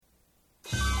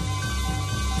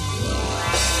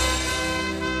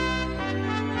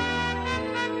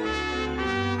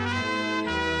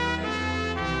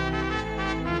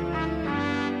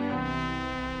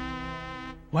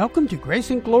Welcome to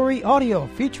Grace and Glory Audio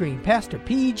featuring Pastor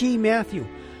P.G. Matthew,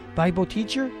 Bible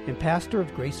teacher and pastor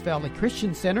of Grace Valley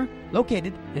Christian Center,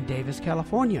 located in Davis,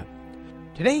 California.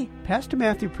 Today, Pastor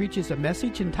Matthew preaches a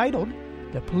message entitled,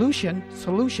 The Pollution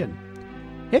Solution.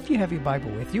 If you have your Bible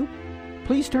with you,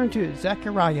 please turn to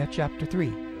Zechariah chapter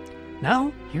 3.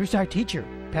 Now, here's our teacher,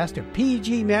 Pastor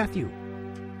P.G. Matthew.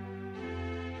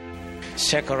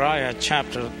 Zechariah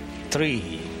chapter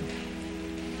 3.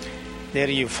 There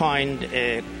you find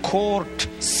a court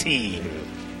scene.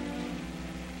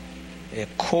 A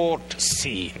court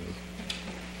scene.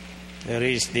 There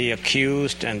is the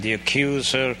accused and the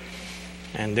accuser,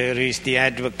 and there is the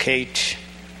advocate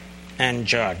and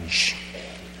judge.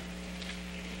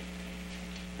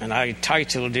 And I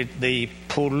titled it The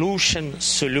Pollution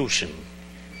Solution.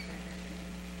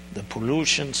 The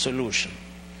Pollution Solution.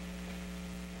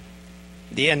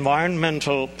 The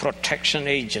Environmental Protection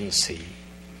Agency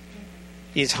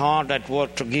is hard at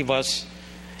work to give us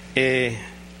a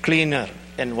cleaner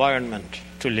environment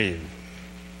to live.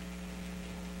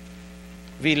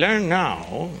 We learn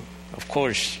now, of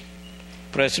course,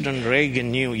 President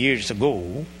Reagan knew years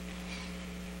ago,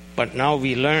 but now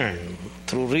we learn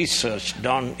through research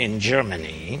done in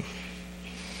Germany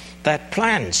that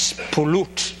plants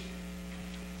pollute.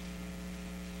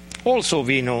 Also,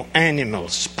 we know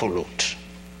animals pollute.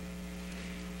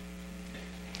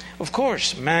 Of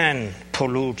course, man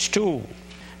pollutes too.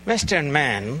 Western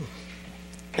man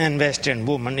and Western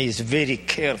woman is very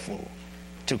careful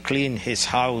to clean his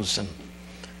house and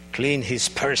clean his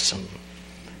person.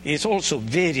 He is also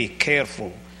very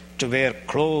careful to wear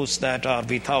clothes that are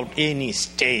without any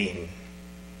stain.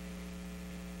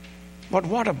 But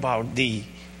what about the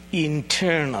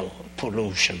internal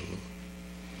pollution,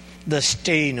 the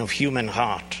stain of human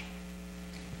heart?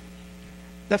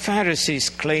 The Pharisees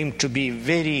claimed to be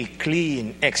very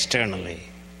clean externally,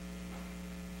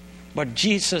 but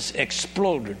Jesus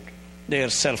exploded their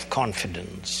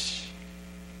self-confidence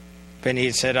when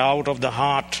he said, out of the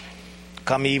heart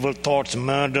come evil thoughts,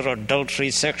 murder,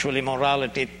 adultery, sexual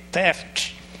immorality,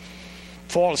 theft,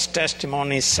 false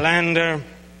testimony, slander.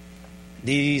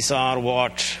 These are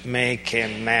what make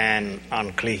a man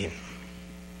unclean.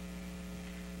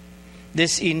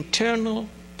 This internal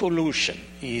pollution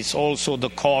is also the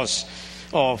cause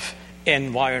of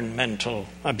environmental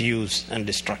abuse and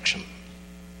destruction.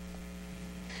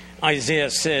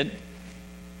 Isaiah said,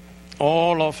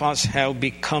 all of us have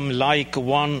become like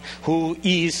one who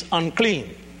is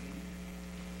unclean,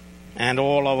 and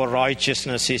all our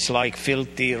righteousness is like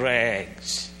filthy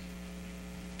rags.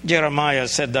 Jeremiah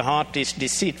said, the heart is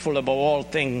deceitful above all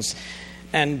things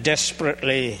and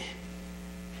desperately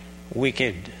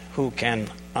wicked. Who can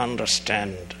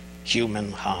understand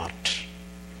human heart?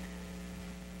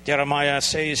 Jeremiah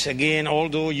says again,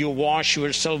 although you wash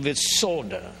yourself with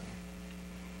soda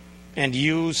and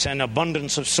use an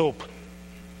abundance of soap,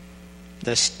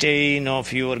 the stain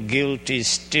of your guilt is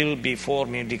still before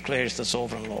me, declares the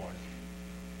sovereign Lord.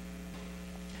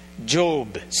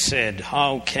 Job said,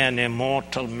 how can a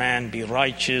mortal man be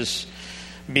righteous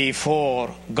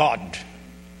before God?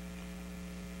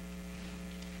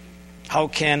 How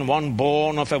can one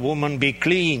born of a woman be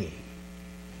clean?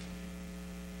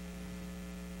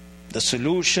 The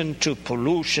solution to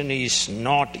pollution is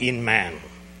not in man.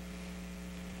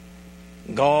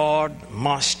 God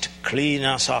must clean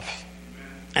us up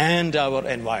and our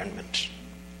environment.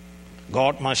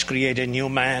 God must create a new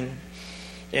man,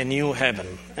 a new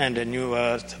heaven, and a new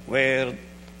earth where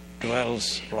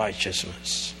dwells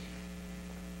righteousness.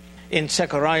 In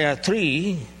Zechariah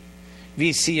 3,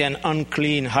 we see an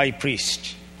unclean high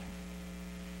priest,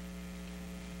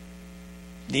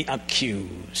 the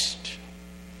accused.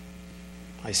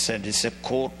 I said it's a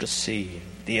court scene,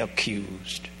 the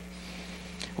accused.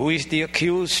 Who is the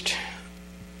accused?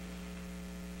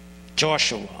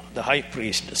 Joshua, the high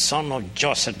priest, the son of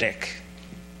Josedek.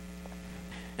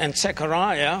 And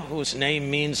Zechariah, whose name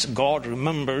means God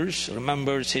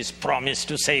remembers his promise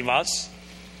to save us.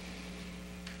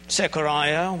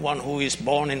 Zechariah, one who is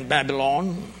born in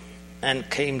Babylon and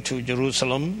came to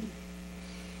Jerusalem.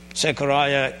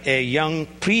 Zechariah, a young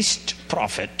priest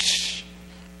prophet,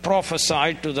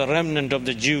 prophesied to the remnant of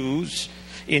the Jews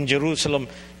in Jerusalem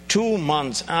 2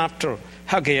 months after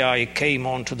Haggai came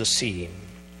onto the scene.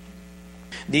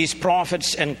 These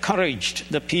prophets encouraged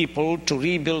the people to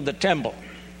rebuild the temple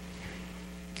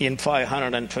in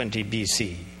 520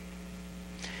 BC.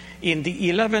 In the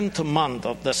 11th month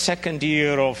of the second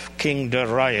year of King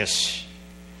Darius,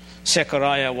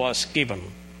 Zechariah was given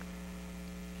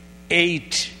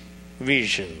 8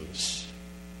 visions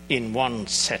in one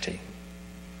setting.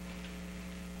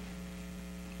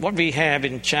 what we have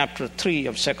in chapter 3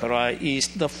 of Zechariah is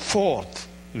the fourth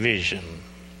vision.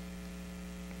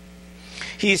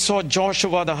 He saw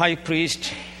Joshua the high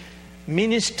priest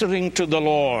ministering to the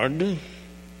Lord,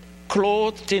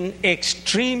 clothed in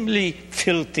extremely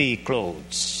filthy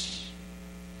clothes.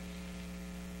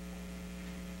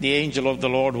 The angel of the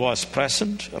Lord was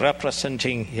present,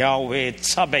 representing Yahweh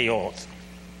Tsabaoth,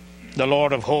 the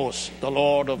Lord of hosts, the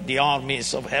Lord of the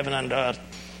armies of heaven and earth,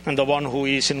 and the one who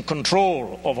is in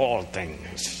control of all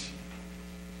things.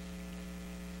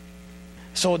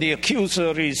 So the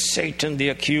accuser is Satan, the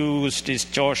accused is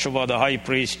Joshua the high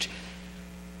priest,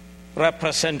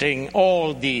 representing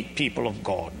all the people of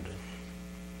God.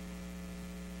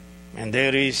 And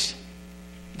there is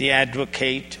the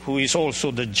advocate who is also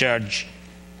the judge,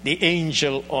 the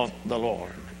angel of the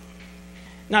Lord.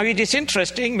 Now it is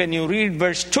interesting, when you read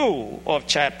verse 2 of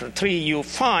chapter 3, you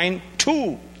find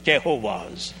two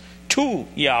Jehovahs, two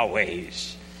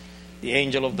Yahwehs. The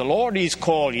angel of the Lord is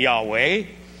called Yahweh,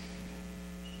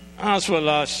 as well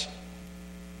as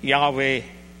Yahweh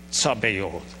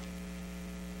Tsabaoth.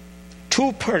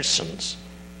 Two persons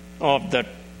of the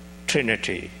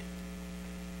Trinity.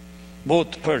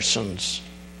 Both persons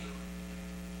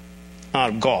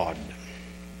are God.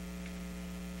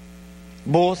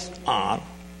 Both are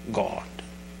God.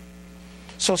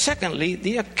 So secondly,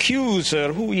 the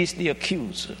accuser. Who is the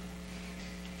accuser?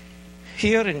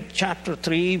 Here in chapter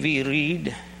 3 we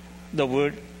read the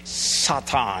word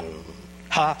Satan.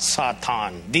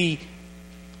 Ha-Satan, the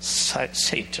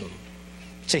Satan.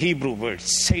 It's a Hebrew word.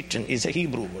 Satan is a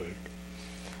Hebrew word.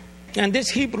 And this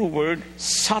Hebrew word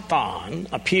Satan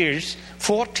appears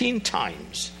 14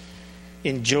 times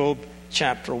in Job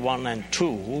chapter 1 and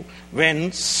 2,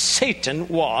 when Satan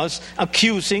was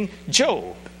accusing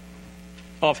Job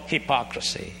of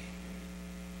hypocrisy.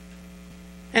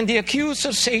 And the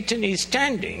accuser Satan is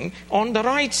standing on the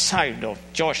right side of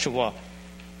Joshua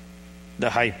the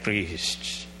high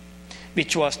priest,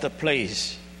 which was the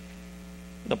place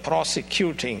the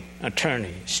prosecuting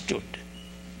attorney stood.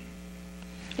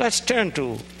 Let's turn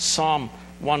to Psalm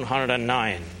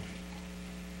 109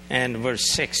 and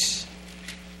verse 6.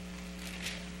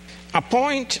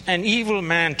 Appoint an evil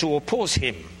man to oppose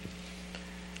him.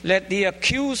 Let the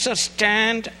accuser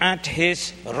stand at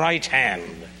his right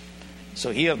hand.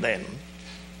 So here then,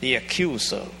 the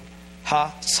accuser,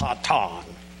 Ha-Satan,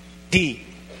 the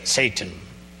Satan,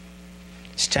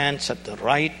 stands at the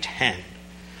right hand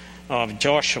of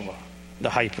Joshua, the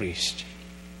high priest.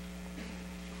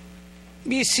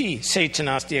 We see Satan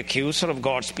as the accuser of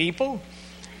God's people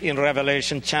in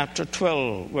Revelation chapter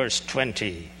 12, verse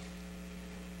 20,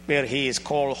 where he is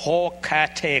called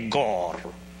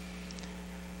Ho-Kategor,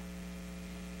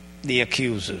 the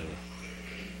accuser.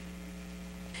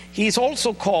 He is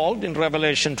also called in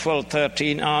Revelation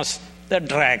 12:13 as the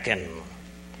dragon,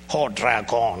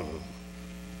 Ho-Dragon.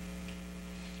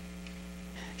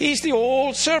 He is the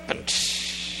old serpent,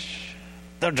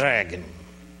 the dragon.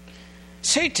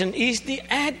 Satan is the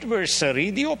adversary,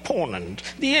 the opponent,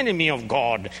 the enemy of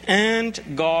God and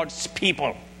God's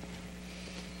people.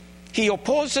 He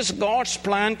opposes God's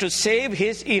plan to save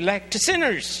his elect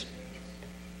sinners.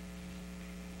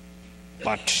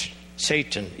 But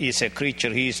Satan is a creature.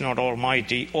 He is not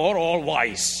almighty or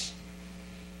all-wise.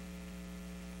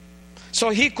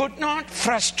 So he could not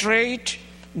frustrate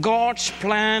God's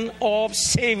plan of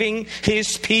saving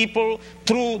his people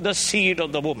through the seed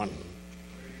of the woman.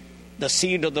 The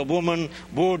seed of the woman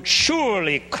would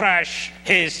surely crush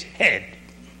his head.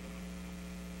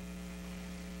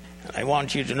 I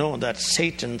want you to know that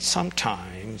Satan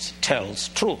sometimes tells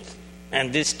truth.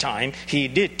 And this time he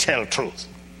did tell truth.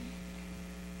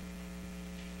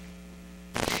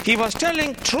 He was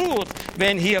telling truth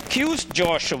when he accused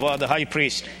Joshua, the high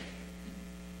priest,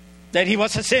 that he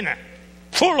was a sinner,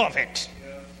 full of it.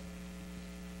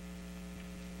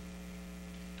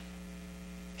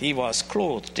 He was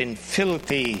clothed in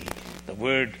filthy. The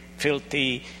word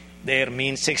filthy there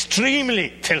means extremely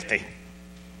filthy.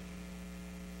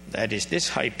 That is, this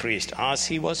high priest, as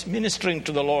he was ministering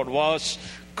to the Lord, was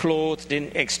clothed in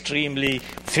extremely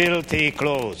filthy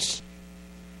clothes.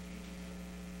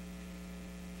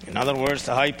 In other words,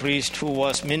 the high priest who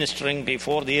was ministering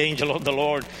before the angel of the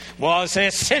Lord was a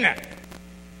sinner.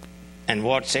 And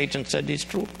what Satan said is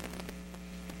true.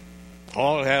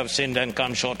 All have sinned and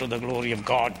come short of the glory of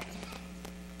God.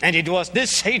 And it was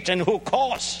this Satan who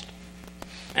caused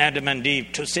Adam and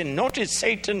Eve to sin. Notice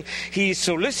Satan, he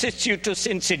solicits you to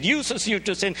sin, seduces you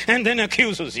to sin, and then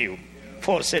accuses you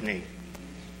for sinning.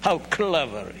 How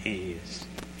clever he is.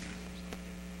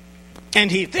 And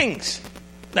he thinks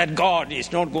that God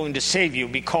is not going to save you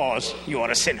because you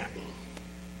are a sinner.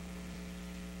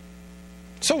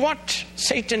 So what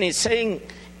Satan is saying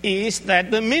is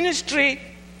that the ministry,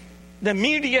 the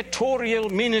mediatorial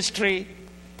ministry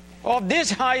of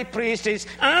this high priest is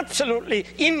absolutely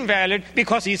invalid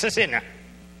because he's a sinner.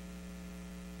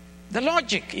 The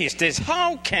logic is this: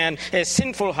 how can a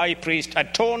sinful high priest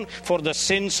atone for the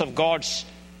sins of God's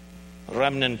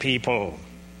remnant people?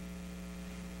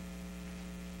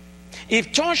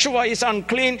 If Joshua is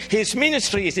unclean, his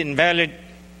ministry is invalid.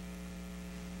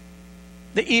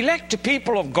 The elect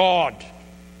people of God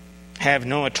have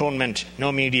no atonement,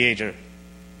 no mediator.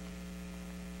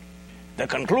 The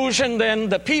conclusion then,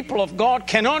 the people of God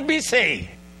cannot be saved.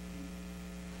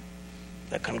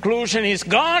 The conclusion is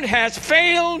God has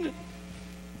failed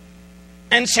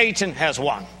and Satan has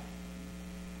won.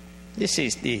 This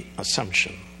is the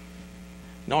assumption.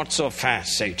 Not so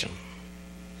fast, Satan.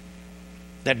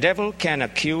 The devil can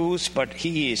accuse, but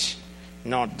he is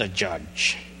not the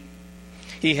judge.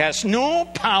 He has no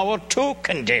power to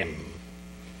condemn.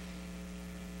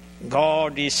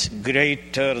 God is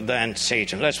greater than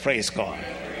Satan. Let's praise God.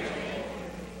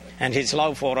 And his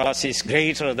love for us is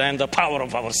greater than the power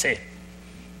of our sin.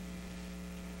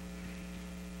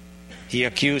 He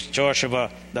accused Joshua,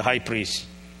 the high priest.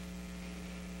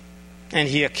 And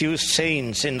he accused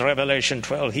saints in Revelation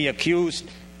 12. He accused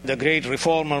the great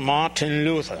reformer Martin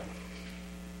Luther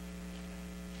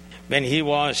when he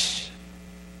was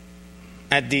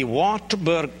at the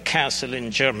Wartburg Castle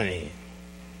in Germany,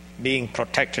 being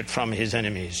protected from his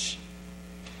enemies.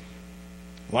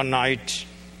 One night,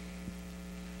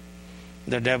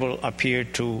 the devil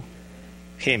appeared to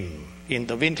him in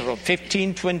the winter of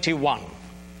 1521.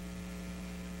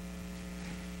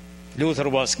 Luther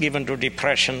was given to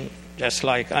depression, just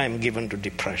like I am given to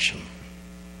depression.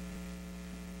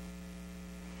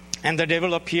 And the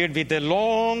devil appeared with a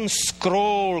long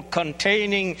scroll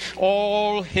containing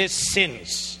all his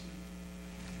sins.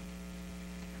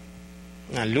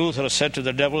 And Luther said to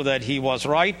the devil that he was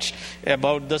right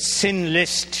about the sin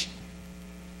list.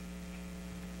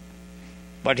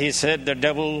 But he said to the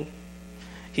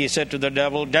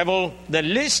devil, "Devil, the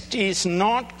list is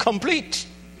not complete.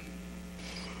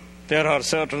 There are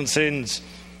certain sins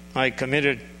I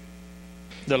committed.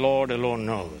 The Lord alone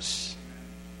knows."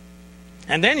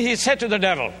 And then he said to the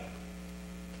devil,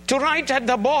 to write at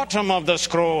the bottom of the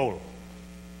scroll,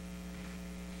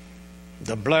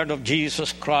 "The blood of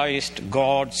Jesus Christ,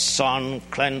 God's Son,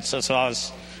 cleanses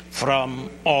us from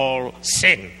all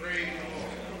sin."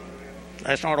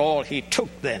 That's not all. He took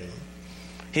then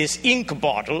his ink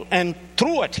bottle and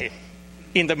threw at him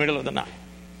in the middle of the night.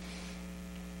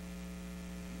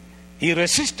 He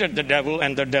resisted the devil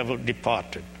and the devil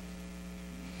departed.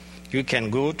 You can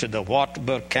go to the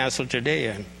Wartburg Castle today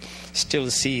and still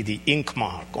see the ink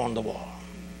mark on the wall.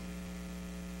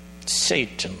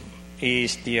 Satan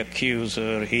is the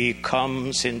accuser. He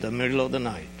comes in the middle of the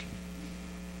night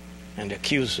and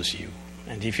accuses you.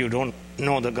 And if you don't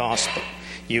know the gospel,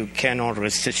 you cannot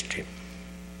resist him.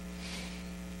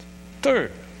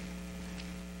 Third,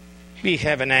 we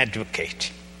have an advocate.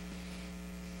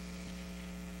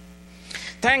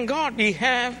 Thank God we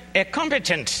have a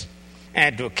competent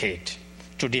advocate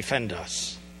to defend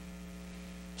us.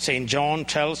 St. John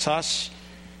tells us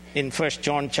in 1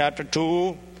 John chapter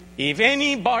 2, if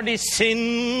anybody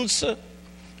sins,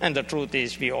 and the truth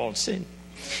is we all sin.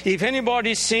 If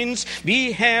anybody sins,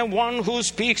 we have one who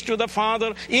speaks to the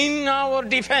Father in our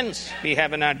defense. We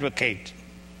have an advocate.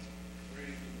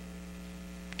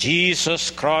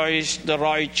 Jesus Christ, the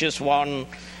righteous one.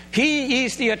 He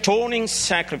is the atoning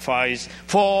sacrifice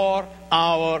for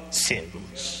our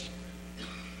sins.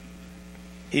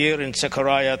 Here in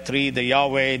Zechariah 3, the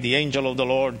Yahweh, the angel of the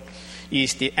Lord,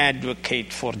 is the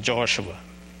advocate for Joshua.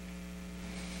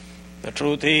 The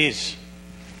truth is,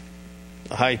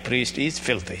 the high priest is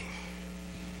filthy,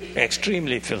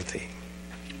 extremely filthy.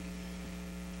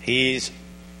 He is,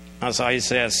 as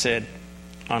Isaiah said,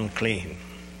 unclean.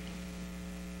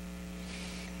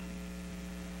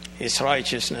 His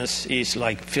righteousness is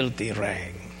like filthy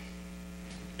rag.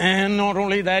 And not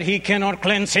only that, he cannot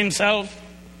cleanse himself.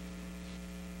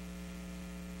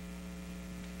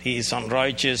 He is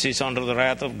unrighteous, he is under the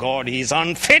wrath of God, he is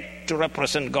unfit to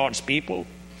represent God's people,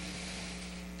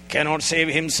 cannot save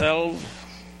himself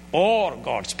or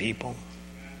God's people.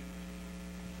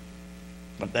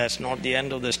 But that's not the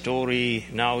end of the story.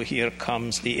 Now here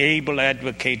comes the able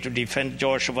advocate to defend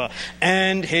Joshua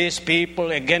and his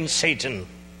people against Satan.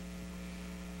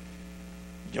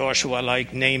 Joshua,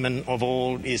 like Naaman of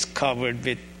old, is covered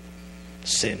with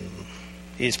sin.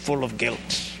 He is full of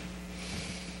guilt.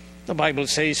 The Bible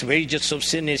says wages of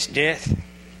sin is death.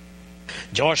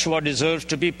 Joshua deserves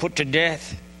to be put to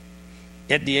death.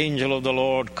 Yet the angel of the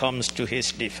Lord comes to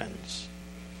his defense.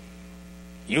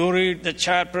 You read the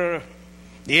chapter,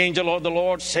 the angel of the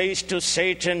Lord says to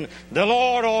Satan, "The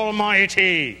Lord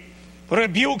Almighty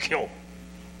rebuke you."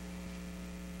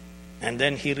 And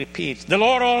then he repeats, "The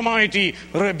Lord Almighty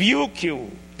rebuke you,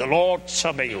 the Lord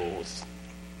Sabaoth,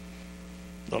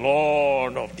 the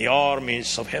Lord of the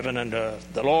armies of heaven and earth,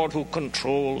 the Lord who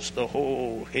controls the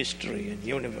whole history and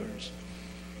universe."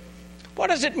 What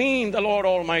does it mean, the Lord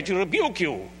Almighty rebuke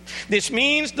you? This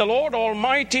means the Lord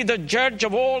Almighty, the judge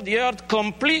of all the earth,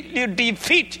 completely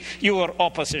defeat your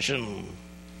opposition.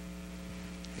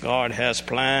 God has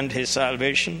planned his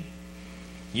salvation.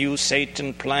 You,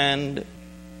 Satan, planned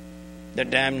the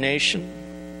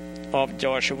damnation of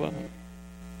Joshua.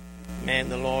 May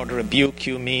the Lord rebuke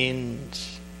you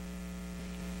means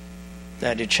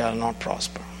that it shall not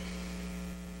prosper.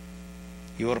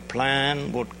 Your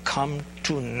plan would come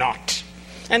to naught.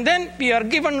 And then we are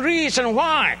given reason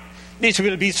why this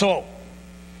will be so.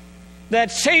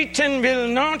 That Satan will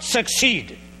not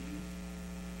succeed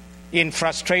in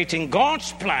frustrating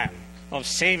God's plan of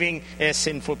saving a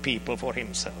sinful people for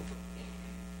himself.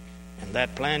 And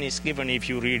that plan is given if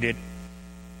you read it.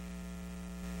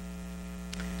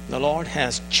 The Lord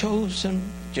has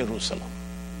chosen Jerusalem.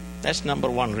 That's number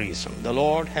one reason. The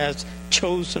Lord has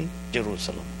chosen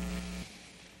Jerusalem.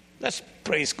 Let's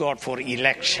praise God for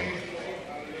election.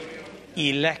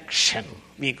 Election.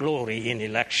 We glory in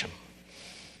election.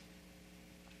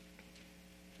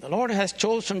 The Lord has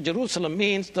chosen Jerusalem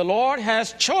means the Lord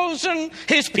has chosen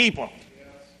his people.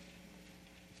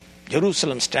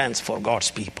 Jerusalem stands for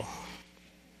God's people.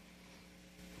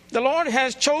 The Lord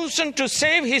has chosen to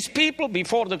save his people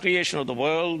before the creation of the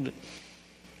world,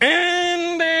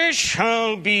 and they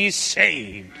shall be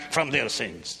saved from their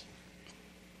sins.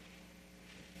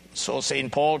 So St.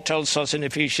 Paul tells us in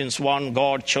Ephesians 1,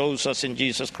 God chose us in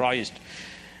Jesus Christ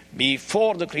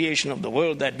before the creation of the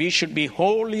world that we should be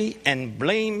holy and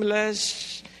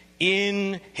blameless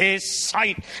in his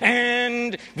sight.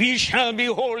 And we shall be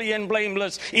holy and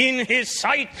blameless in his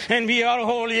sight. And we are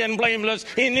holy and blameless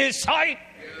in his sight.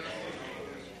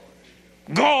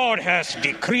 God has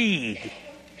decreed.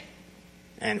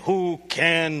 And who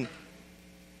can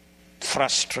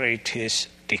frustrate his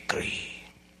decree?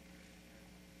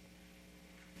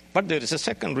 But there is a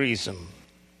second reason.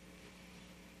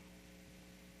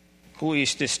 Who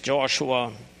is this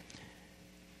Joshua?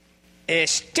 A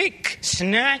stick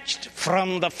snatched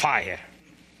from the fire.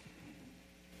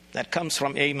 That comes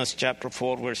from Amos chapter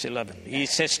 4, verse 11.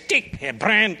 It's a stick, a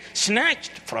brand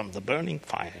snatched from the burning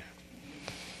fire.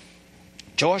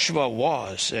 Joshua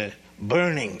was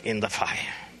burning in the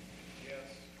fire.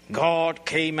 God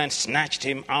came and snatched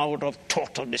him out of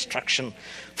total destruction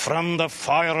from the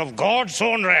fire of God's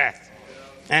own wrath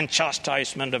and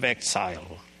chastisement of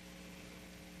exile.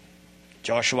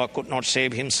 Joshua could not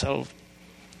save himself.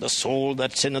 The soul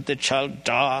that sinneth, it shall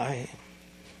die.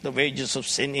 The wages of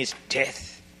sin is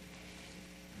death.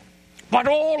 But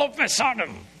all of a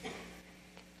sudden,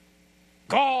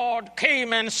 God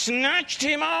came and snatched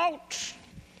him out.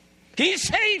 He's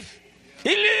safe.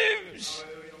 He lives.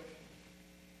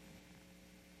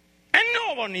 And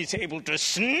no one is able to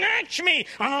snatch me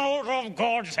out of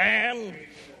God's hand.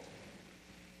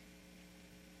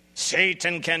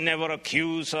 Satan can never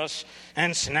accuse us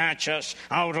and snatch us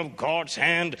out of God's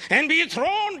hand and be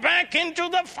thrown back into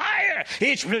the fire.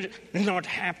 It will not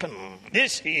happen.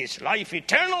 This is life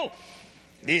eternal.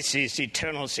 This is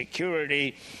eternal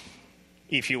security.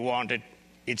 If you want it,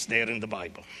 it's there in the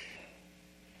Bible.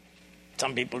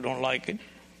 Some people don't like it.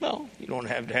 Well, you don't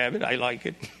have to have it. I like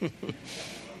it.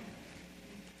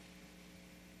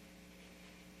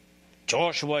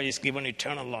 Joshua is given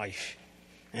eternal life,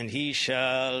 and he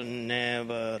shall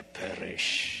never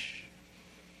perish.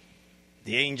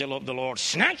 The angel of the Lord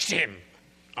snatched him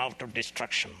out of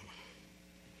destruction.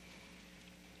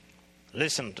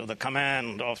 Listen to the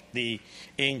command of the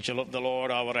angel of the Lord,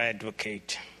 our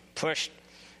advocate. First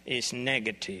is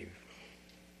negative.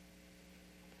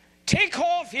 Take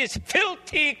off his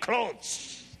filthy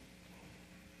clothes.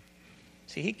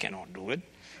 See, he cannot do it.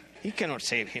 He cannot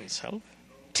save himself.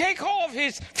 Take off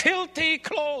his filthy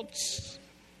clothes.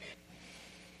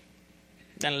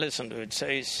 Then listen to it. It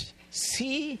says,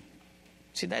 see.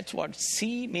 See, that's what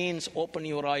see means. Open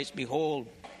your eyes, behold.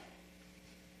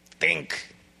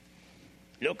 Think.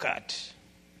 Look at.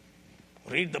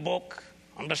 Read the book.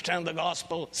 Understand the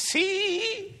gospel.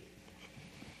 See.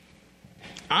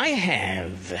 I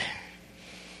have.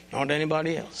 Not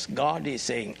anybody else. God is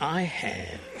saying, I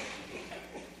have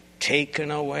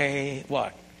taken away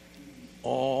what?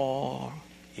 All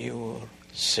your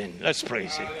sin. Let's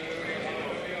praise him.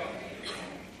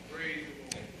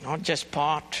 Not just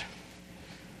part.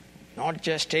 Not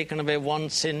just taken away one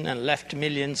sin and left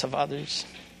millions of others.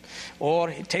 Or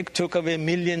he took away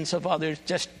millions of others,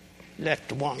 just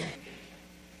left one.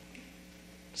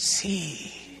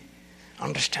 See,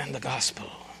 understand the gospel.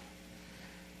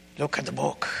 Look at the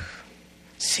book.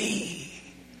 See,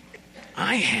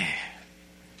 I have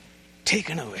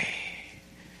taken away.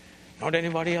 Not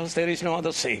anybody else. There is no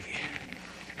other Savior.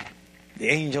 The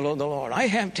angel of the Lord. I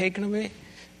have taken away.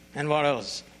 And what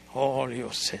else? All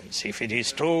your sins. If it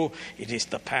is true, it is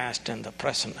the past and the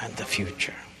present and the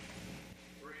future.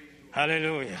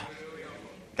 Hallelujah.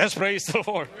 Let's praise the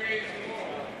Lord.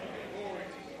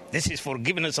 This is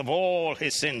forgiveness of all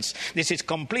his sins. This is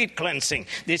complete cleansing.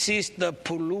 This is the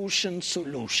pollution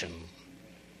solution.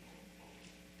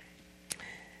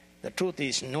 The truth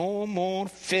is, no more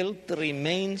filth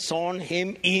remains on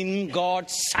him in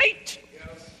God's sight.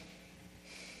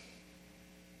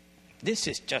 This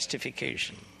is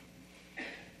justification.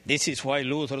 This is why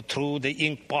Luther threw the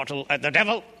ink bottle at the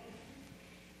devil.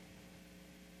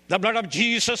 The blood of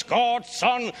Jesus, God's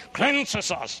Son, cleanses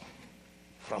us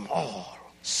from all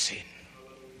sin.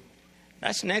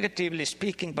 That's negatively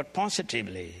speaking, but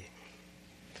positively.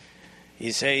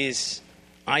 He says,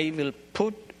 I will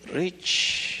put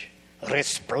rich,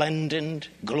 resplendent,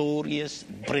 glorious,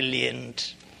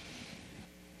 brilliant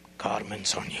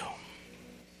garments on you.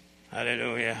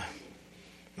 Hallelujah.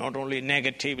 Not only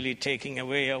negatively taking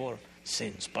away our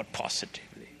sins, but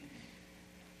positively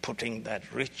putting that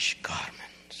rich garment.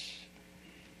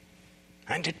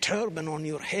 And a turban on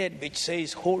your head which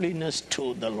says, holiness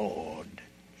to the Lord.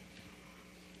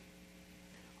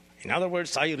 In other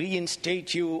words, I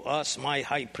reinstate you as my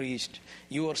high priest.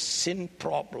 Your sin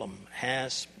problem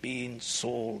has been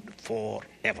solved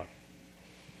forever.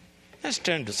 Let's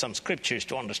turn to some scriptures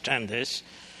to understand this.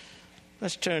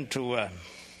 Let's turn to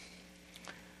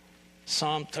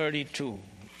Psalm 32.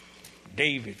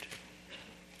 David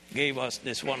gave us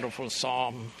this wonderful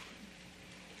psalm.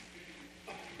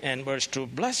 And verse 2,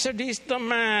 blessed is the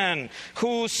man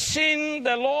whose sin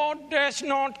the Lord does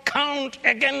not count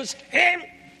against him.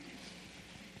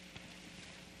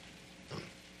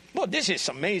 Well, this is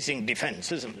amazing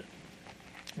defense, isn't it?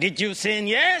 Did you sin?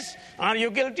 Yes. Are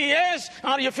you guilty? Yes.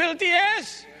 Are you filthy?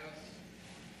 Yes.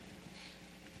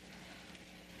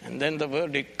 And then the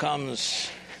verdict comes,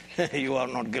 you are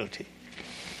not guilty.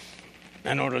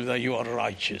 And not only that, you are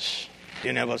righteous.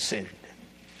 You never sinned.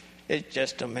 It's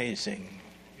just amazing.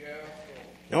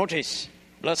 Notice,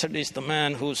 blessed is the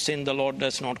man whose sin the Lord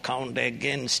does not count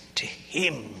against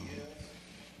him.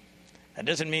 That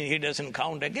doesn't mean he doesn't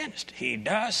count against. He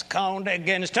does count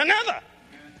against another.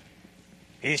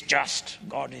 He's just.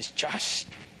 God is just.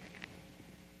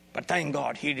 But thank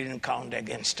God he didn't count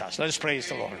against us. Let's praise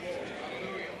the Lord.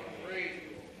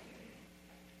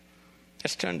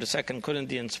 Let's turn to 2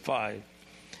 Corinthians 5.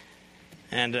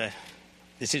 And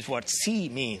this is what see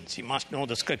means. You must know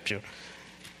the scripture.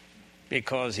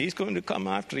 Because he's going to come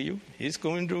after you. He's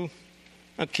going to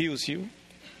accuse you.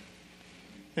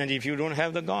 And if you don't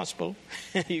have the gospel,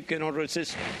 you cannot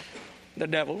resist the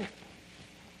devil.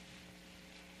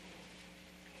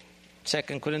 2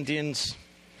 Corinthians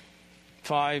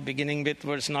 5, beginning with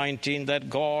verse 19, that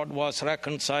God was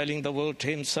reconciling the world to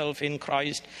himself in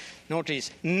Christ.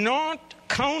 Notice, not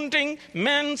counting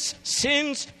men's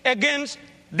sins against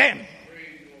them.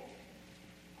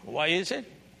 Why is it?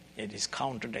 It is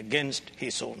counted against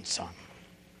his own Son.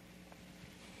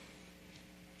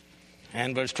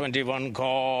 And verse 21,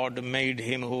 God made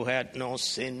him who had no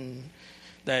sin,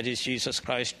 that is Jesus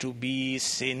Christ, to be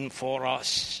sin for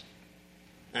us,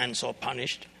 and so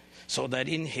punished, so that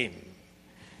in him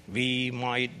we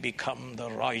might become the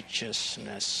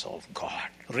righteousness of God.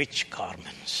 Rich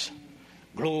garments,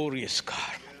 glorious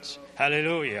garments.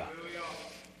 Hallelujah.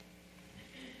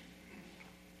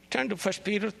 Turn to 1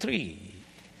 Peter 3.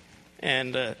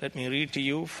 And let me read to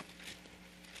you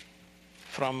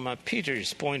from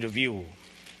Peter's point of view.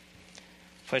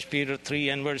 1 Peter 3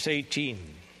 and verse 18.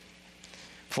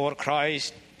 For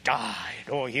Christ died.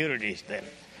 Oh, here it is then.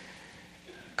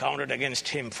 Counted against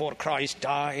him. For Christ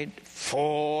died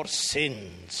for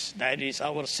sins. That is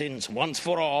our sins once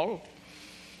for all.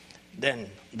 Then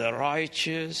the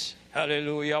righteous,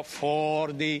 hallelujah,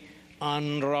 for the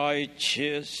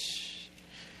unrighteous.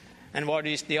 And what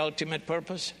is the ultimate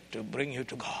purpose? To bring you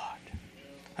to God.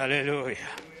 Hallelujah.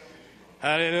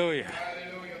 Hallelujah.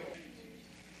 Hallelujah.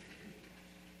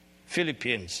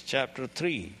 Philippians chapter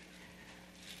 3,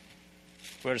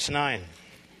 verse 9.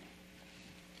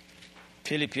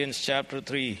 Philippians chapter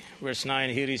 3, verse 9.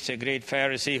 Here is a great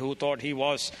Pharisee who thought he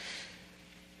was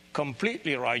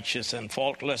completely righteous and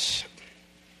faultless.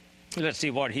 Let's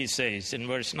see what he says in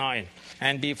verse 9.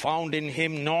 And be found in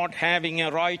him, not having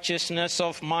a righteousness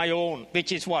of my own,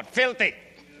 which is what? Filthy.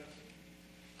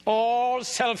 All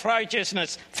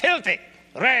self-righteousness, filthy,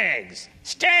 rags,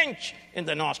 stench in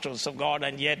the nostrils of God.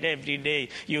 And yet every day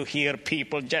you hear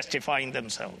people justifying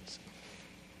themselves.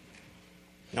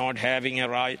 Not having a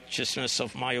righteousness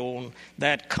of my own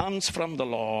that comes from the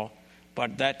law,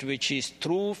 but that which is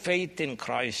through faith in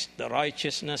Christ, the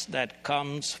righteousness that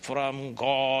comes from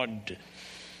God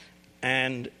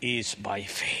and is by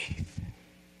faith.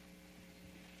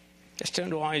 Let's turn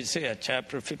to Isaiah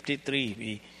chapter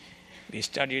 53. We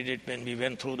studied it when we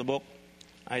went through the book.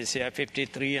 Isaiah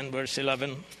 53 and verse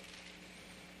 11.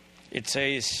 It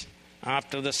says,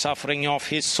 after the suffering of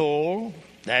his soul,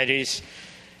 that is,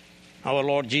 our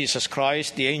Lord Jesus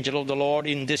Christ, the angel of the Lord,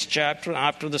 in this chapter,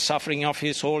 after the suffering of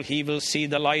his soul, he will see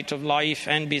the light of life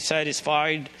and be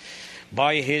satisfied.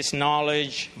 By his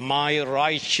knowledge, my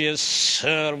righteous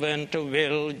servant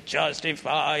will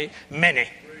justify many.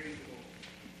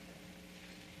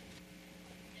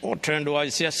 Or turn to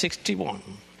Isaiah 61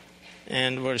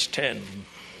 and verse 10.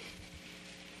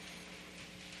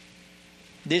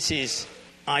 This is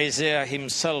Isaiah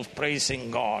himself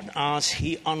praising God as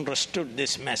he understood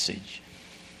this message,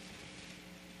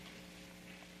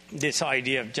 this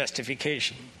idea of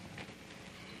justification.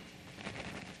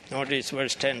 Notice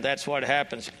verse 10, that's what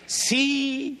happens.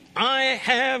 See, I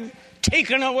have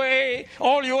taken away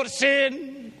all your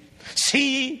sin.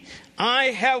 See, I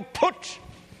have put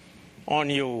on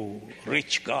you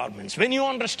rich garments. When you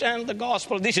understand the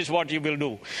gospel, this is what you will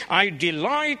do. I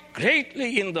delight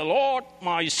greatly in the Lord.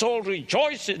 My soul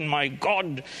rejoices in my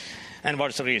God. And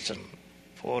what's the reason?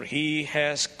 For he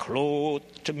has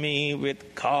clothed me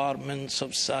with garments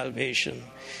of salvation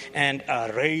and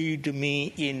arrayed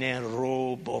me in a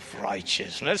robe of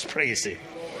righteousness. Let's praise him.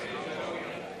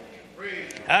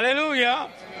 Hallelujah.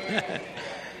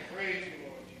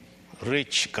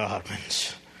 Rich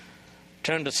garments.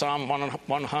 Turn to Psalm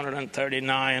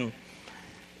 139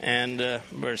 and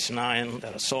verse 9.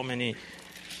 There are so many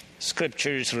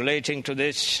scriptures relating to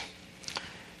this.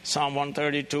 Psalm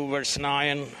 132 verse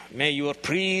 9. May your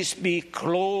priests be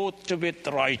clothed with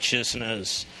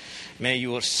righteousness. May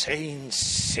your saints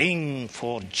sing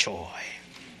for joy.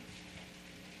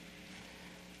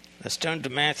 Let's turn to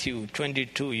Matthew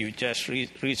 22. You just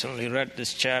recently read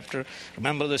this chapter.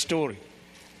 Remember the story.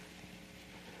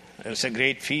 There's a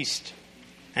great feast.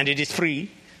 And it is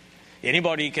free.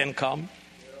 Anybody can come.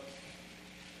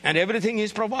 And everything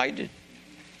is provided.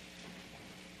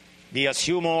 We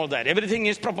assume all that. Everything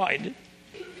is provided.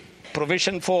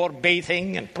 Provision for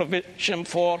bathing and provision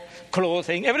for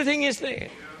clothing. Everything is there.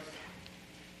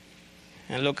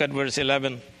 And look at verse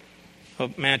 11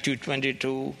 of Matthew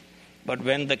 22. But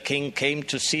when the king came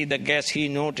to see the guests, he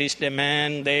noticed a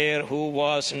man there who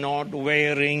was not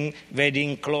wearing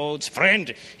wedding clothes.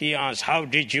 Friend, he asked, how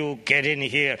did you get in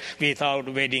here without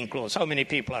wedding clothes? How many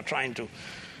people are trying to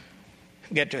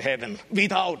get to heaven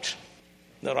without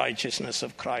the righteousness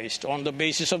of Christ on the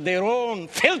basis of their own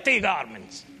filthy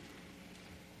garments?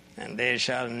 And they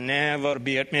shall never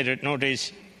be admitted.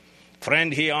 Notice,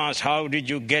 friend, he asked, how did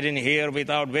you get in here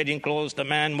without wedding clothes? The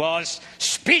man was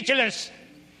speechless.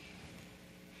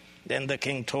 Then the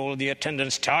king told the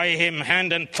attendants, tie him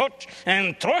hand and foot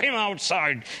and throw him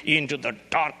outside into the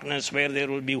darkness where there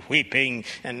will be weeping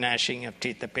and gnashing of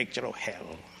teeth, a picture of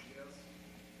hell.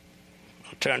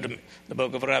 I'll turn to the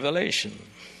book of Revelation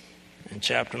in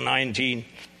chapter 19,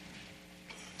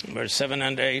 verse 7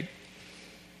 and 8.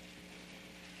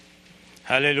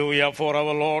 Hallelujah, for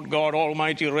our Lord God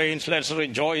Almighty reigns. Let's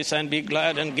rejoice and be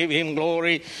glad and give him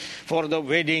glory. For the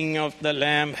wedding of the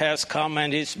Lamb has come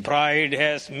and his bride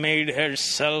has made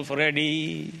herself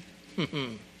ready.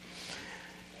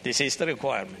 This is the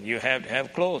requirement. You have to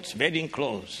have clothes, wedding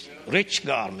clothes, rich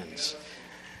garments.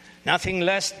 Nothing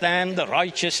less than the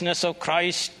righteousness of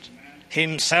Christ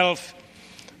himself.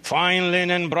 Fine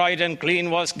linen, bright and clean,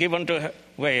 was given to her.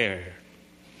 Where?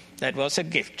 That was a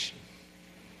gift.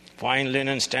 Fine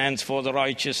linen stands for the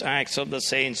righteous acts of the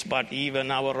saints, but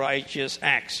even our righteous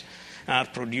acts are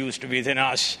produced within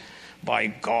us by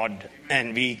God,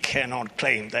 and we cannot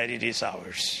claim that it is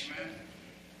ours.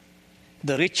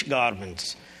 The rich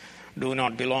garments do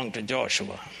not belong to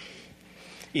Joshua.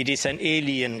 It is an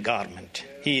alien garment.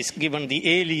 He is given the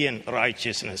alien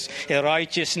righteousness, a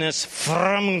righteousness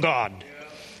from God,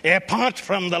 apart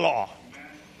from the law.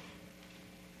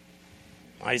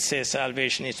 I say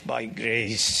salvation is by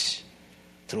grace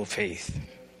through faith.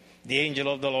 The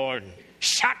angel of the Lord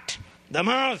shut the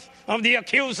mouth of the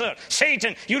accuser.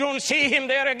 Satan, you don't see him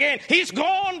there again. He's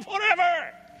gone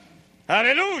forever.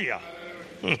 Hallelujah.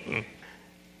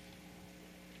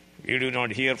 you do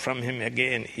not hear from him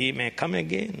again, he may come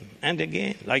again and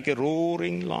again like a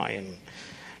roaring lion,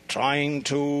 trying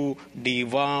to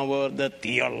devour the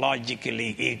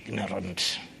theologically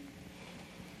ignorant.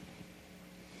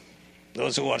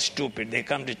 Those who are stupid, they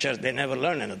come to church, they never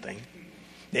learn anything.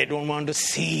 They don't want to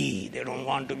see, they don't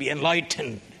want to be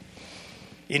enlightened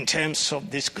in terms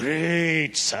of this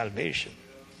great salvation.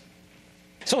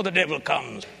 So the devil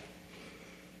comes.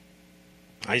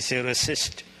 I say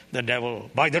resist the devil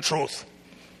by the truth.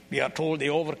 We are told they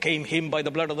overcame him by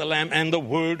the blood of the Lamb and the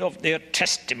word of their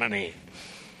testimony.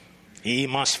 He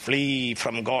must flee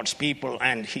from God's people,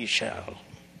 and he shall.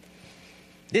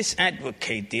 This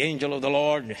advocate, the angel of the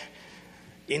Lord,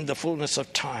 in the fullness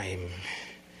of time,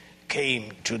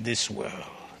 came to this world.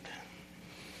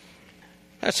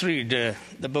 Let's read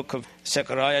the book of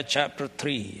Zechariah chapter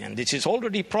 3. And this is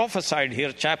already prophesied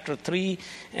here, chapter 3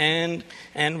 and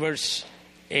verse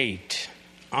 8.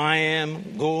 I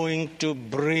am going to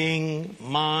bring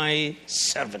my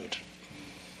servant,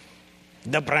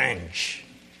 the branch.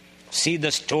 See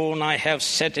the stone I have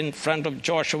set in front of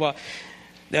Joshua.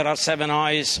 There are 7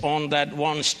 eyes on that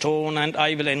one stone, and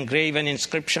I will engrave an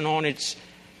inscription on it,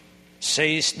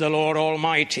 says the Lord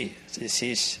Almighty. This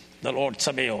is the Lord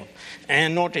Sabaoth.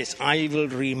 And notice, I will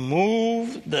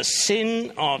remove the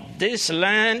sin of this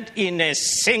land in a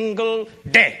single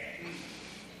day.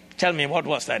 Tell me, what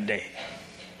was that day?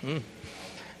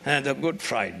 The Good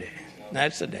Friday.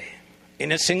 That's the day.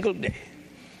 In a single day.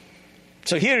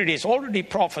 So here it is, already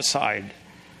prophesied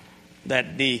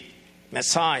that the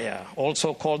Messiah,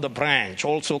 also called the branch,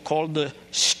 also called the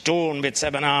stone with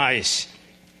 7 eyes,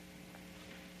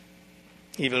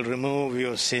 he will remove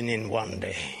your sin in one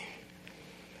day.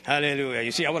 Hallelujah.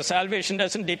 You see, our salvation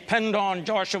doesn't depend on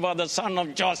Joshua, the son of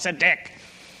Josedek.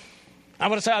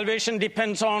 Our salvation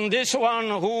depends on this one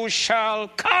who shall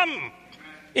come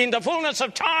in the fullness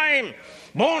of time,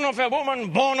 born of a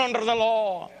woman, born under the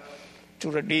law,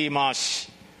 to redeem us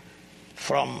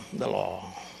from the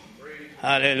law.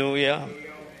 Hallelujah.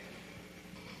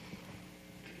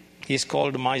 He's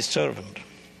called my servant.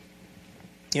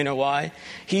 You know why?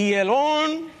 He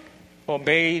alone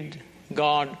obeyed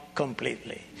God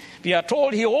completely. We are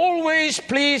told he always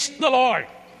pleased the Lord.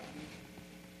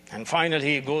 And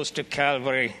finally he goes to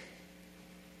Calvary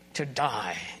to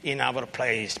die in our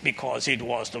place because it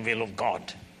was the will of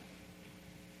God.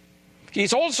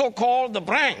 He's also called the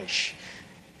branch.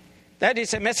 That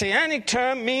is a messianic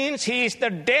term, means he is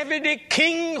the Davidic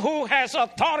king who has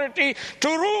authority to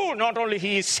rule. Not only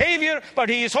he is Savior, but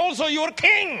he is also your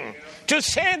king. To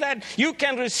say that you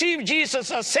can receive Jesus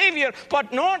as Savior,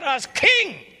 but not as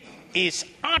king, is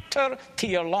utter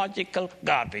theological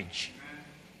garbage.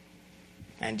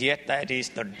 And yet that is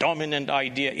the dominant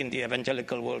idea in the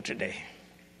evangelical world today.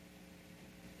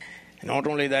 Not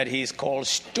only that, he is called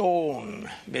stone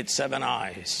with 7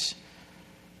 eyes.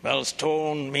 Well,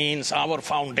 stone means our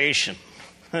foundation.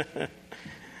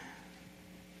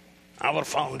 Our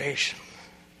foundation.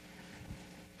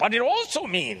 But it also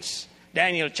means,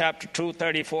 Daniel chapter 2,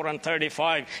 34 and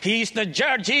 35, he is the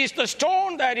judge, he is the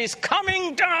stone that is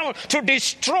coming down to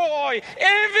destroy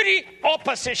every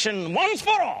opposition once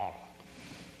for all.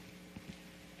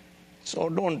 So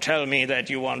don't tell me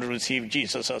that you want to receive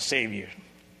Jesus as Savior.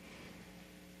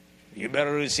 You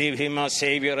better receive him as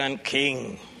Savior and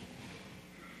King,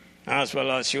 as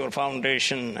well as your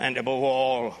foundation, and above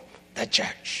all, the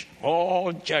judge.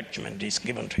 All judgment is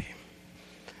given to him.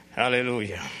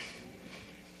 Hallelujah.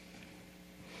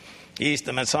 He is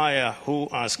the Messiah who,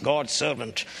 as God's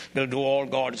servant, will do all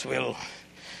God's will,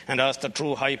 and as the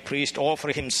true high priest,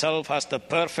 offer himself as the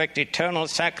perfect eternal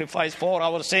sacrifice for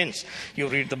our sins. You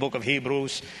read the book of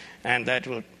Hebrews, and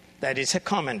that is a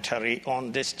commentary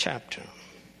on this chapter.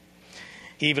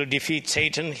 He will defeat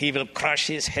Satan. He will crush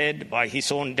his head by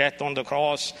his own death on the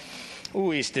cross.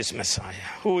 Who is this Messiah?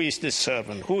 Who is this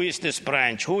servant? Who is this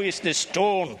branch? Who is this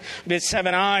stone with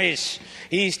 7 eyes?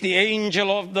 He is the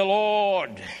angel of the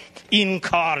Lord,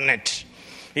 incarnate.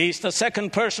 He is the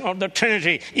second person of the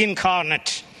Trinity,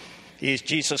 incarnate. He is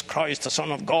Jesus Christ, the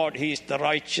Son of God. He is the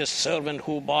righteous servant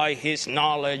who by his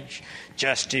knowledge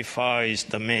justifies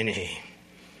the many.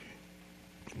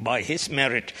 By his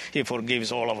merit, he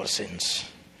forgives all our sins.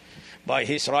 By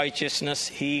his righteousness,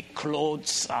 he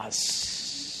clothes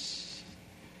us.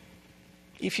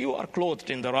 If you are clothed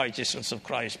in the righteousness of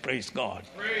Christ, praise God.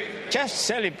 Praise Just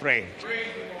celebrate. Praise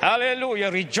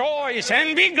Hallelujah. Rejoice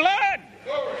and be glad.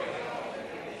 Glory.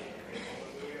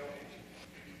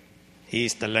 He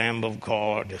is the Lamb of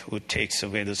God who takes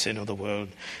away the sin of the world.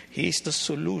 He is the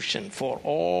solution for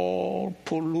all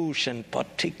pollution,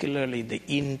 particularly the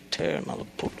internal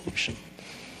pollution,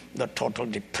 the total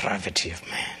depravity of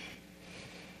man.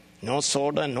 No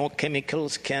soda, no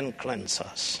chemicals can cleanse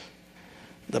us.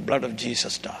 The blood of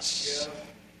Jesus does.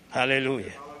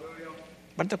 Hallelujah.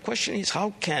 But the question is,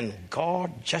 how can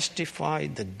God justify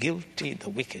the guilty, the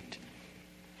wicked?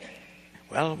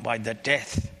 Well, by the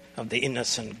death of the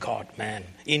innocent God-man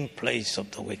in place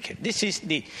of the wicked. This is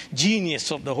the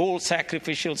genius of the whole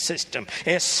sacrificial system.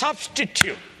 A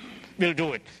substitute will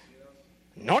do it.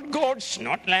 Not goats,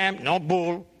 not lamb, not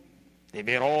bull. They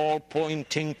were all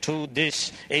pointing to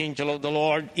this angel of the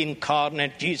Lord,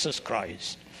 incarnate Jesus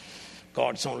Christ,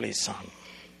 God's only Son.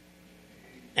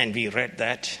 And we read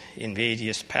that in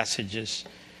various passages.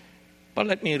 But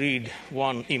let me read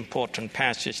one important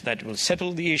passage that will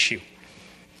settle the issue.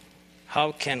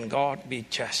 How can God be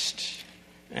just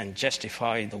and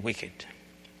justify the wicked?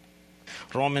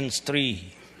 Romans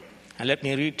 3. And let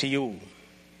me read to you.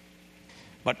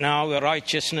 But now a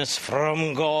righteousness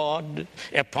from God,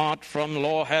 apart from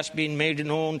law, has been made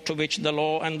known, to which the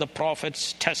law and the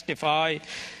prophets testify.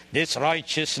 This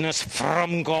righteousness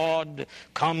from God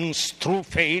comes through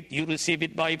faith. You receive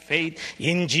it by faith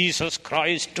in Jesus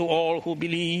Christ to all who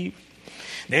believe.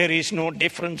 There is no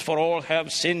difference, for all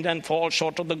have sinned and fall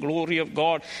short of the glory of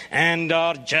God, and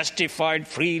are justified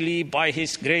freely by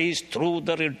His grace through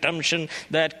the redemption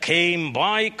that came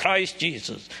by Christ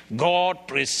Jesus. God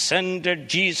presented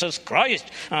Jesus Christ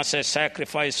as a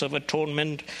sacrifice of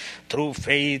atonement through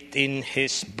faith in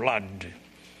His blood.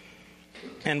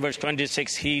 And verse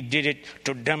 26, He did it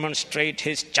to demonstrate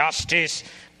His justice.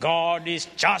 God is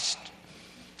just,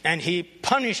 and He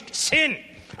punished sin,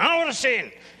 our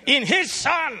sin, in His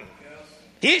Son.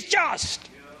 He is just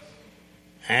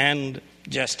and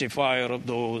justifier of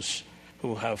those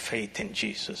who have faith in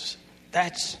Jesus.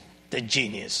 That's the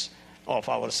genius of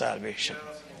our salvation.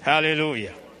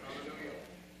 Hallelujah.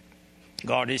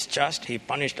 God is just. He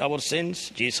punished our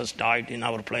sins. Jesus died in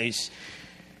our place.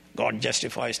 God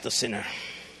justifies the sinner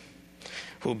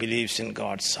who believes in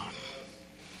God's Son.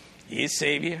 He is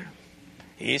Savior,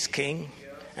 He is King,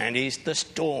 and He is the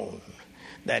stone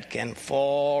that can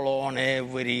fall on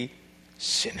every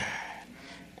sinner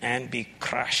and be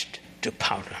crushed to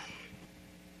powder.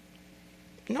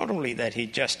 Not only that He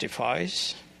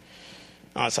justifies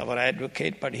as our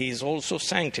advocate, but He is also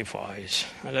sanctifies.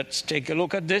 Now let's take a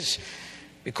look at this,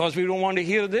 because we don't want to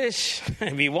hear this.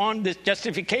 We want this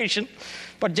justification.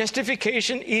 But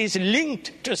justification is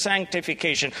linked to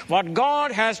sanctification. What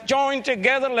God has joined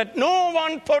together, let no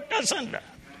one put asunder.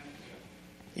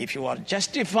 If you are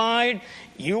justified,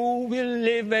 you will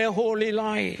live a holy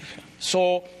life.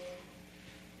 So,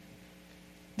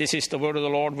 this is the word of the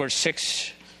Lord, verse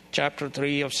 6, chapter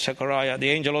 3 of Zechariah. The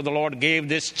angel of the Lord gave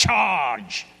this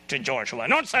charge to Joshua.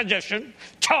 Not suggestion,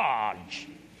 charge.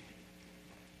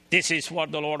 This is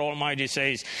what the Lord Almighty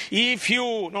says. If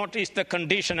you, notice the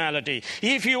conditionality,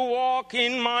 if you walk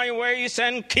in my ways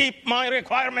and keep my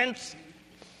requirements,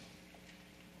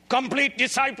 complete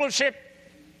discipleship,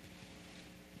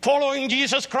 following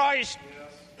Jesus Christ,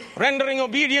 rendering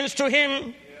obedience to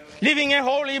Him, living a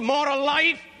holy moral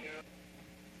life,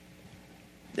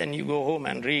 then you go home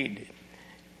and read.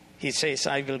 He says,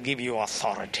 I will give you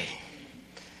authority.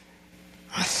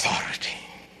 Authority.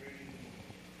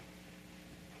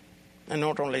 And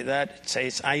not only that, it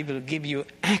says, I will give you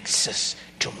access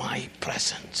to my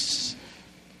presence.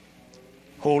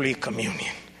 Holy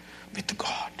communion with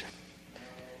God.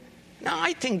 Now,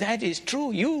 I think that is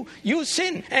true. You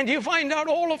sin, and you find out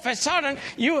all of a sudden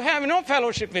you have no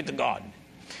fellowship with God.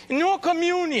 No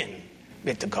communion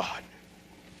with God.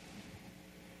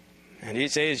 And He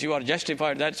says, you are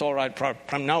justified, that's all right.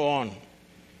 From now on,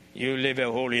 you live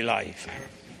a holy life.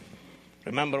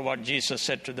 Remember what Jesus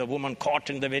said to the woman caught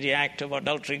in the very act of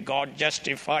adultery. God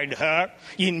justified her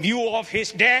in view of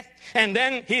His death. And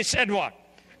then He said what?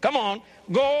 Come on,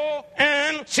 go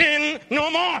and sin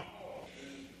no more.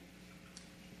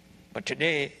 But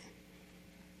today,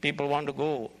 people want to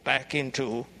go back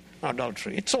into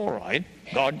adultery. It's all right.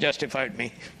 God justified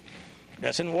me.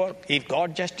 Doesn't work. If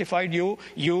God justified you,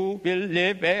 you will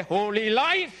live a holy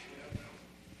life.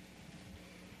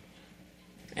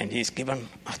 And He's given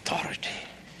authority.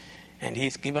 And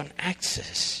He's given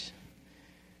access.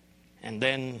 And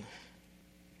then,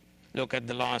 look at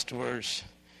the last verse.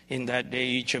 In that day,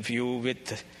 each of you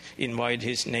invite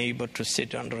his neighbor to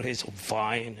sit under his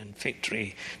vine and fig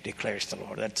tree, declares the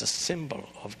Lord. That's a symbol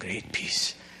of great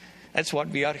peace. That's what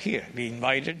we are here. We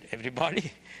invited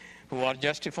everybody who are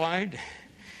justified,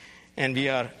 and we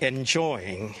are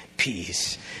enjoying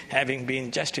peace. Having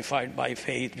been justified by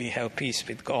faith, we have peace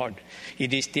with God.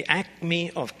 It is the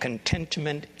acme of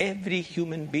contentment every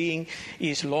human being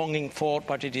is longing for,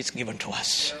 but it is given to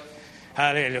us.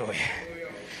 Hallelujah.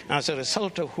 As a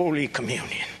result of Holy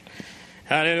Communion,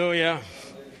 Hallelujah.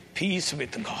 Peace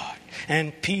with God.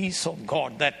 And peace of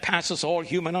God that passes all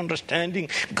human understanding,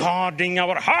 guarding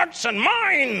our hearts and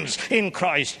minds in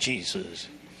Christ Jesus.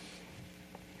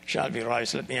 Shall we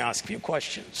rise? Let me ask you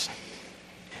questions.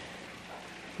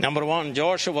 Number one,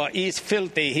 Joshua is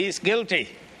filthy. He is guilty.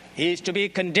 He is to be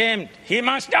condemned. He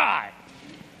must die.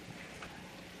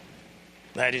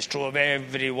 That is true of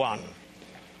every one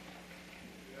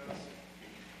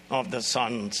of the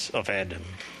sons of Adam.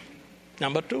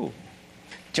 Number two,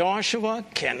 Joshua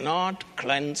cannot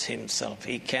cleanse himself.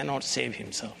 He cannot save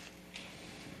himself.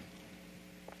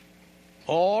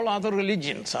 All other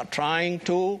religions are trying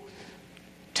to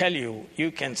tell you, you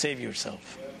can save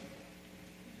yourself.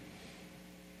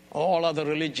 All other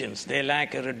religions, they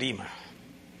lack a redeemer.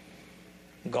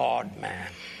 God, man.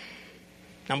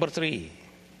 Number three,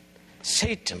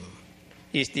 Satan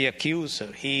is the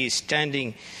accuser. He is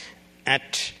standing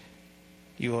at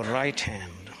your right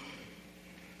hand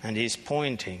and he is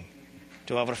pointing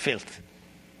to our filth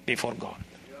before God.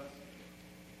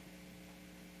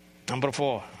 Number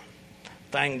four,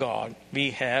 thank God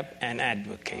we have an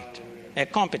advocate, a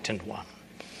competent one.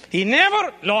 He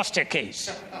never lost a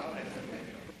case.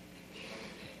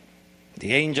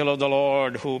 The angel of the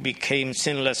Lord who became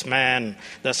sinless man,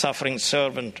 the suffering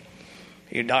servant,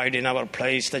 he died in our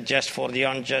place, the just for the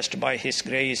unjust. By his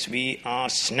grace we are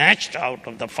snatched out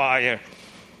of the fire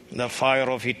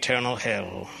of eternal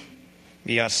hell.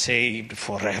 We are saved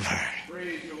forever.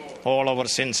 All our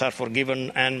sins are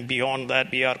forgiven, and beyond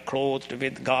that we are clothed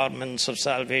with garments of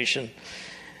salvation,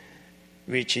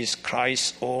 which is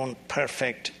Christ's own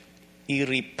perfect,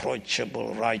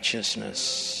 irreproachable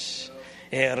righteousness,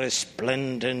 a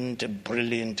resplendent,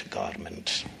 brilliant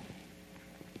garment.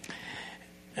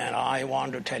 And I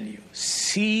want to tell you,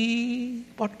 see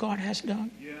what God has done.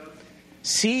 Yeah.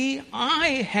 See, I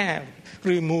have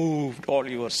removed all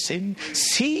your sin.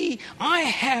 See, I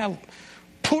have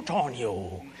put on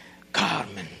you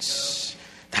garments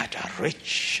that are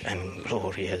rich and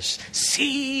glorious.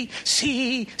 See.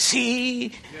 Yeah.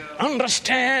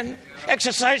 Understand. Yeah.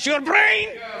 Exercise your brain.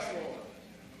 Yeah.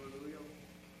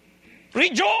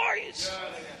 Rejoice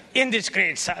in this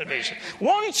great salvation.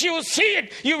 Once you see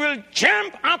it, you will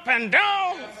jump up and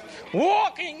down,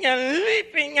 walking and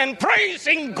leaping and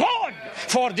praising God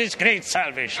for this great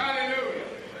salvation. Hallelujah.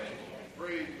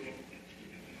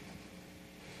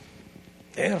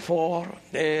 Therefore,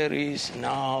 there is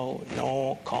now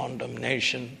no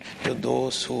condemnation to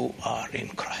those who are in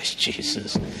Christ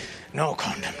Jesus. No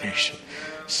condemnation.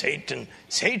 Satan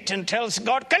tells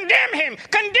God, condemn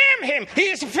him, he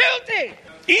is filthy.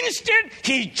 Instead,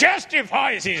 he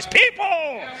justifies his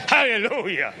people.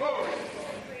 Hallelujah.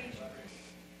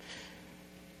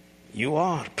 You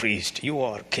are priest, you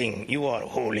are king, you are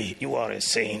holy, you are a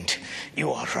saint,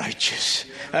 you are righteous.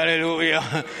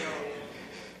 Hallelujah.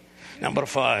 Number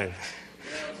 5,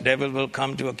 devil will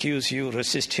come to accuse you,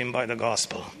 resist him by the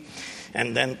gospel,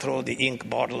 and then throw the ink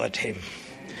bottle at him.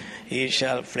 He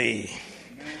shall flee.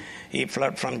 He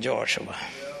fled from Joshua.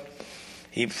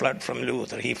 He fled from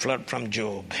Luther. He fled from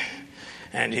Job.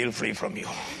 And he'll flee from you.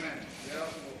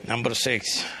 Number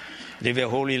 6, live a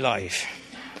holy life.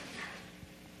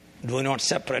 Do not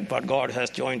separate what God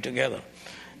has joined together.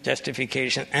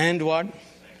 Justification and what?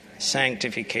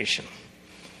 Sanctification.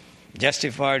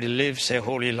 Justified lives a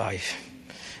holy life.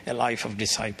 A life of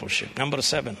discipleship. Number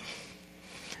 7,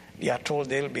 we are told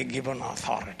they'll be given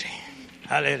authority.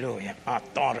 Hallelujah.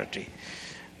 Authority.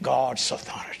 God's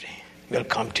authority will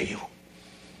come to you.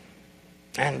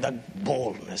 And the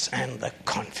boldness and the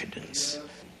confidence.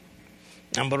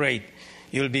 Number 8,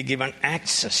 you'll be given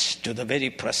access to the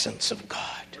very presence of God.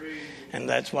 And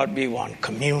that's what we want,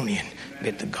 communion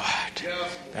with God.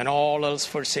 And all else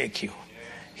forsake you,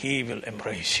 he will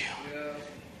embrace you.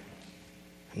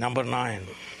 Number 9,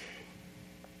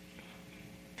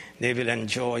 they will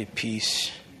enjoy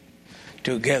peace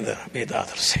together with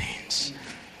other saints.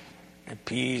 A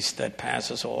peace that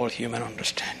passes all human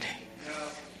understanding.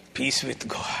 Peace with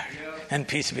God and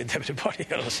peace with everybody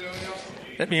else.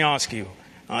 Let me ask you,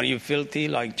 are you filthy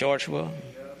like Joshua?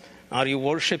 Are you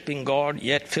worshiping God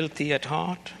yet filthy at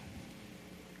heart?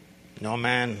 No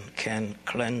man can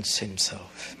cleanse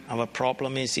himself. Our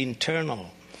problem is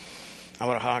internal.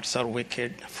 Our hearts are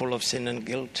wicked, full of sin and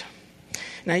guilt.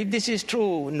 Now, if this is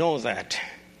true, know that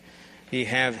we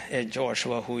have a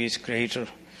Joshua who is greater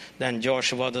than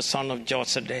Joshua, the son of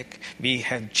Josedek. We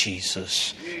have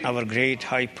Jesus, our great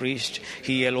high priest.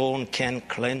 He alone can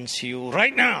cleanse you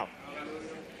right now.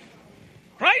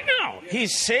 Right now, he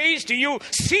says to you,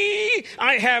 see,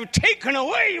 I have taken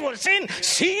away your sin.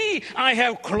 See, I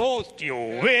have clothed you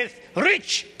with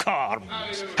rich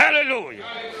garments. Hallelujah.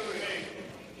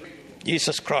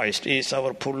 Jesus Christ is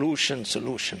our pollution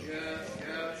solution.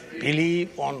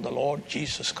 Believe on the Lord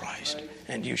Jesus Christ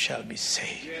and you shall be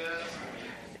saved.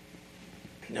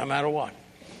 No matter what.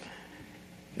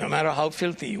 No matter how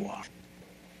filthy you are.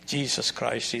 Jesus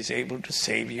Christ is able to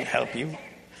save you, help you.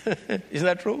 Is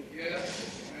that true?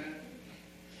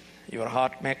 Your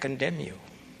heart may condemn you.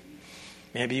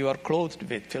 Maybe you are clothed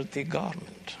with filthy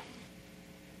garment.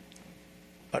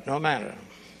 But no matter.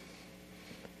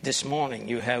 This morning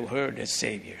you have heard a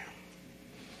Savior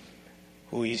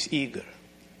who is eager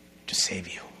to save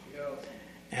you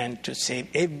and to save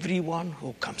everyone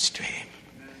who comes to him.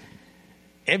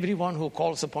 Everyone who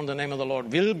calls upon the name of the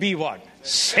Lord will be what?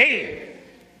 Saved.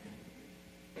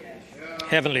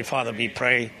 Heavenly Father, we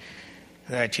pray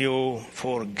that you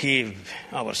forgive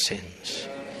our sins.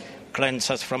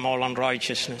 Cleanse us from all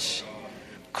unrighteousness.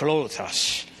 Clothe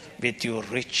us with your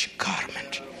rich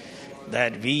garment,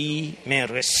 that we may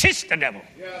resist the devil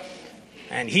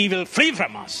and he will flee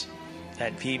from us,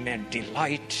 that we may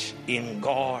delight in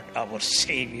God our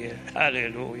Savior,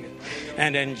 hallelujah,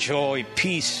 and enjoy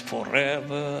peace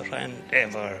forever and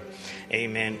ever.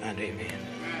 Amen and amen.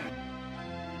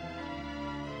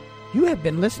 You have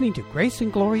been listening to Grace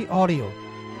and Glory audio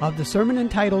of the sermon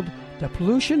entitled The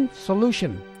Pollution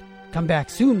Solution. Come back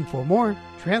soon for more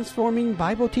transforming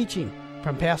Bible teaching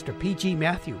from Pastor P.G.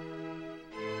 Matthew.